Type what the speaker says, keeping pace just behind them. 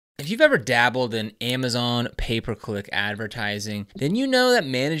If you've ever dabbled in Amazon pay-per-click advertising, then you know that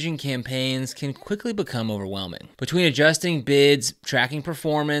managing campaigns can quickly become overwhelming. Between adjusting bids, tracking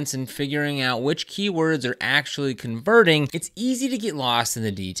performance, and figuring out which keywords are actually converting, it's easy to get lost in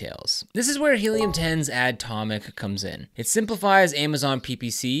the details. This is where Helium 10's Adtomic comes in. It simplifies Amazon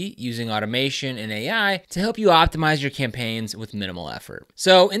PPC using automation and AI to help you optimize your campaigns with minimal effort.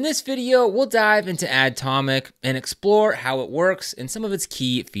 So in this video, we'll dive into Adtomic and explore how it works and some of its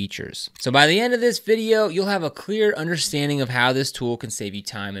key features. So by the end of this video, you'll have a clear understanding of how this tool can save you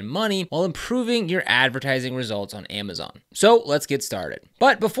time and money while improving your advertising results on Amazon. So let's get started.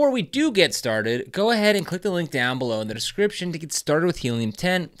 But before we do get started, go ahead and click the link down below in the description to get started with Helium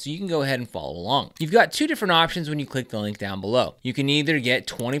 10 so you can go ahead and follow along. You've got two different options when you click the link down below. You can either get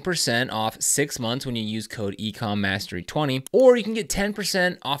 20% off 6 months when you use code EcomMastery20, or you can get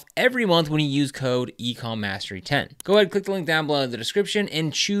 10% off every month when you use code EcomMastery10. Go ahead and click the link down below in the description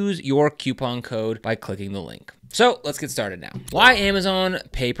and choose your coupon code by clicking the link. So let's get started now. Why Amazon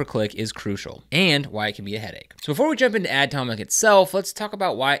pay-per-click is crucial and why it can be a headache. So before we jump into Adtomic itself, let's talk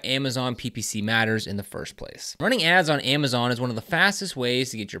about why Amazon PPC matters in the first place. Running ads on Amazon is one of the fastest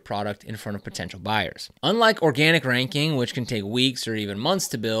ways to get your product in front of potential buyers. Unlike organic ranking, which can take weeks or even months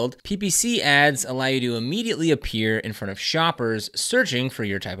to build, PPC ads allow you to immediately appear in front of shoppers searching for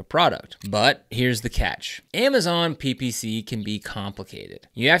your type of product. But here's the catch. Amazon PPC can be complicated.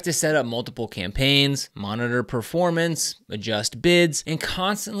 You have to set up multiple campaigns, monitor performance, adjust bids, and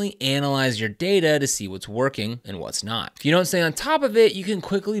constantly analyze your data to see what's working and what's not. If you don't stay on top of it, you can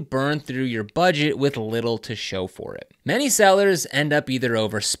quickly burn through your budget with little to show for it. Many sellers end up either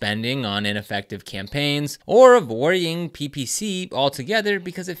overspending on ineffective campaigns or avoiding PPC altogether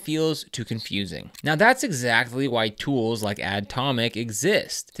because it feels too confusing. Now that's exactly why tools like Adtomic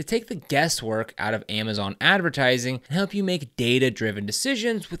exist, to take the guesswork out of Amazon advertising and help you make data-driven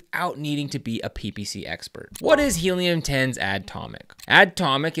decisions without needing to be a PPC expert. What is Helium 10's Adtomic?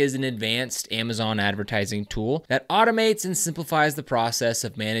 Adtomic is an advanced Amazon advertising tool that automates and simplifies the process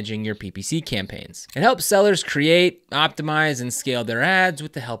of managing your PPC campaigns. It helps sellers create, optimize, and scale their ads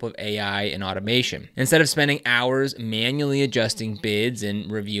with the help of AI and automation. Instead of spending hours manually adjusting bids and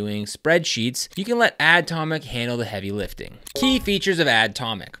reviewing spreadsheets, you can let Adtomic handle the heavy lifting. Key features of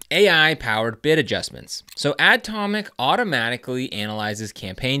Adtomic: AI-powered bid adjustments. So Adtomic automatically analyzes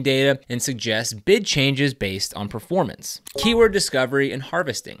campaign data and suggests bid changes based on performance. Keyword discovery and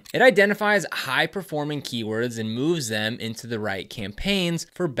harvesting. It identifies high-performing keywords and moves them into the right campaigns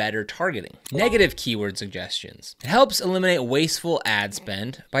for better targeting. Negative keyword suggestions. It helps eliminate wasteful ad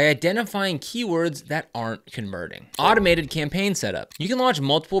spend by identifying keywords that aren't converting. Automated campaign setup. You can launch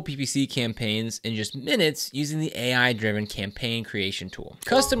multiple PPC campaigns in just minutes using the AI-driven campaign creation tool.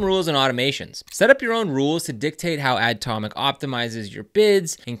 Custom rules and automations. Set up your own rules to dictate how Adtomic optimizes your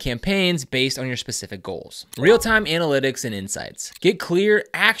bids and campaigns based on your specific goals. Real-time analytics and insights. Get clear,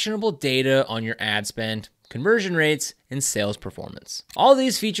 actionable data on your ad spend, conversion rates, and sales performance. All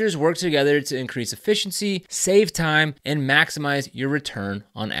these features work together to increase efficiency, save time, and maximize your return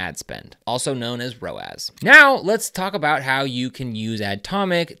on ad spend, also known as ROAS. Now, let's talk about how you can use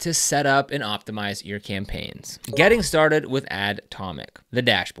Adtomic to set up and optimize your campaigns. Getting started with Adtomic, the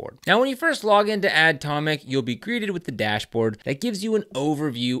dashboard. Now, when you first log into Adtomic, you'll be greeted with the dashboard that gives you an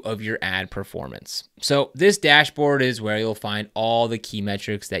overview of your ad performance. So this dashboard is where you'll find all the key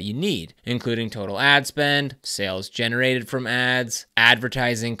metrics that you need, including total ad spend, sales generated from ads,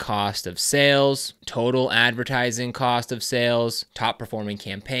 advertising cost of sales, total advertising cost of sales, top performing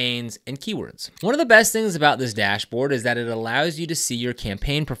campaigns, and keywords. One of the best things about this dashboard is that it allows you to see your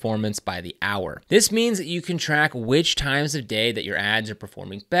campaign performance by the hour. This means that you can track which times of day that your ads are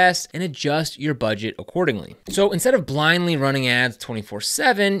performing best and adjust your budget accordingly. So instead of blindly running ads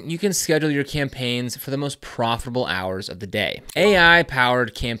 24/7, you can schedule your campaigns for the most profitable hours of the day.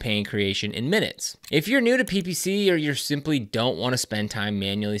 AI-powered campaign creation in minutes. If you're new to PPC or you simply don't want to spend time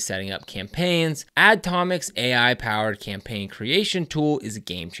manually setting up campaigns, Adtomic's AI-powered campaign creation tool is a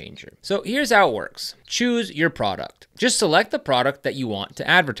game changer. So here's how it works. Choose your product. Just select the product that you want to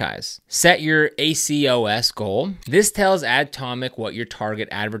advertise. Set your ACOS goal. This tells Adtomic what your target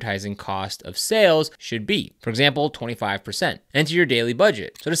advertising cost of sales should be. For example, 25%. Enter your daily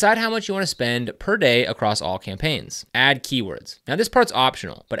budget. So decide how much you want to spend per day across all campaigns. Add keywords. Now this part's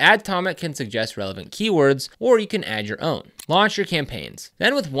optional, but Adtomic can suggest relevant keywords, or you can add your own. Launch your campaigns.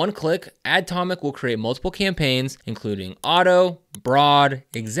 Then with one click, Adtomic will create multiple campaigns, including auto, broad,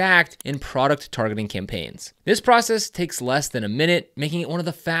 exact, and product targeting campaigns. This process takes less than a minute, making it one of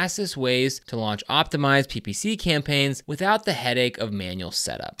the fastest ways to launch optimized PPC campaigns without the headache of manual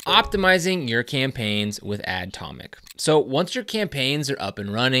setup. Optimizing your campaigns with Adtomic. So once your campaigns are up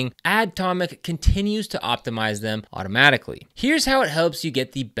and running, Adtomic continues to optimize them automatically. Here's how it helps you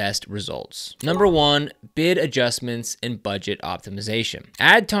get the best results. Number one, bid adjustments and budget optimization.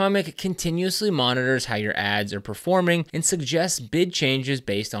 Adtomic continuously monitors how your ads are performing and suggests bid changes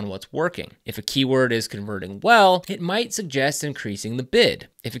based on what's working. If a keyword is converting well, it might suggest increasing the bid.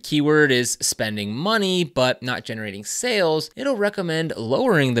 If a keyword is spending money but not generating sales, it'll recommend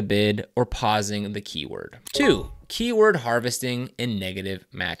lowering the bid or pausing the keyword. 2. Keyword harvesting and negative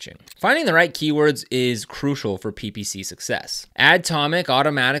matching. Finding the right keywords is crucial for PPC success. Adtomic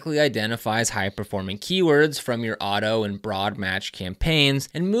automatically identifies high-performing keywords from your auto and broad match campaigns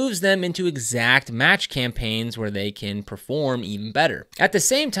and moves them into exact match campaigns where they can perform even better. At the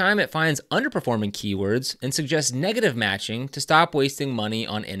same time, it finds underperforming keywords and suggests negative matching to stop wasting money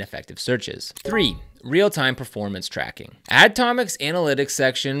on ineffective searches. 3. Real-time performance tracking. Adtomic's analytics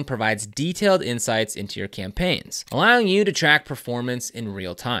section provides detailed insights into your campaigns, allowing you to track performance in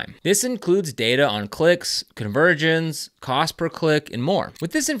real time. This includes data on clicks, conversions, cost per click, and more.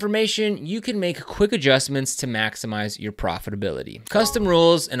 With this information, you can make quick adjustments to maximize your profitability. Custom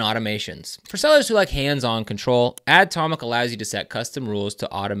rules and automations. For sellers who like hands-on control, Adtomic allows you to set custom rules to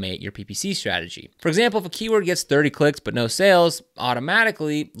automate your PPC strategy. For example, if a keyword gets 30 clicks but no sales,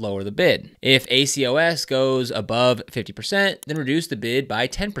 automatically lower the bid. If ACOS goes above 50%, then reduce the bid by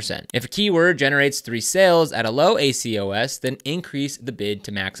 10%. If a keyword generates 3 sales at a low ACOS, then increase the bid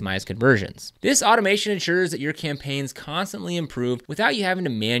to maximize conversions. This automation ensures that your campaigns constantly improve without you having to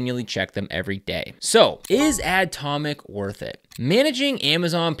manually check them every day. So, is Adtomic worth it? Managing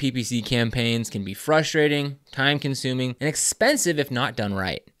Amazon PPC campaigns can be frustrating, time-consuming, and expensive if not done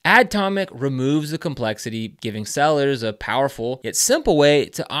right. Adtomic removes the complexity, giving sellers a powerful yet simple way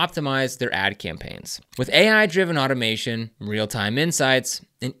to optimize their ad campaigns. With AI-driven automation, real-time insights,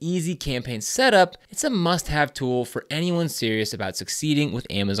 and easy campaign setup, it's a must-have tool for anyone serious about succeeding with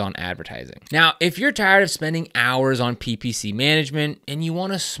Amazon advertising. Now, if you're tired of spending hours on PPC management and you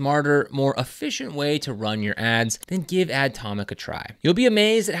want a smarter, more efficient way to run your ads, then give Adtomic a try. You'll be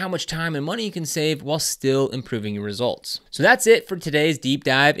amazed at how much time and money you can save while still improving your results. So that's it for today's deep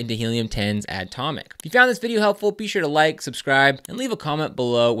dive into Helium 10's Adtomic. If you found this video helpful, be sure to like, subscribe, and leave a comment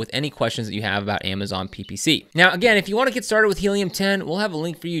below with any questions that you have about Amazon PPC. Now, again, if you want to get started with Helium 10, we'll have a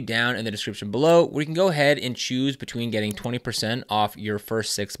link for you down in the description below where you can go ahead and choose between getting 20% off your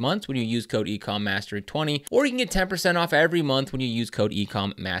first 6 months when you use code EcomMastery20, or you can get 10% off every month when you use code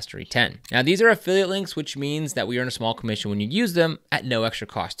EcomMastery10. Now, these are affiliate links, which means that we earn a small commission when you use them at no extra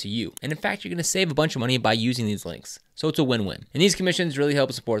cost to you. And in fact, you're going to save a bunch of money by using these links. So it's a win-win. And these commissions really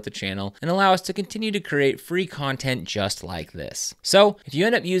help support the channel and allow us to continue to create free content just like this. So if you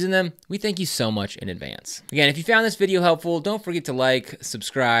end up using them, we thank you so much in advance. Again, if you found this video helpful, don't forget to like,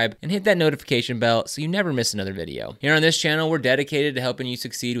 subscribe, and hit that notification bell so you never miss another video. Here on this channel, we're dedicated to helping you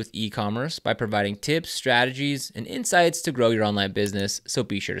succeed with e-commerce by providing tips, strategies, and insights to grow your online business, so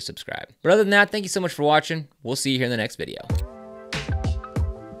be sure to subscribe. But other than that, thank you so much for watching. We'll see you here in the next video.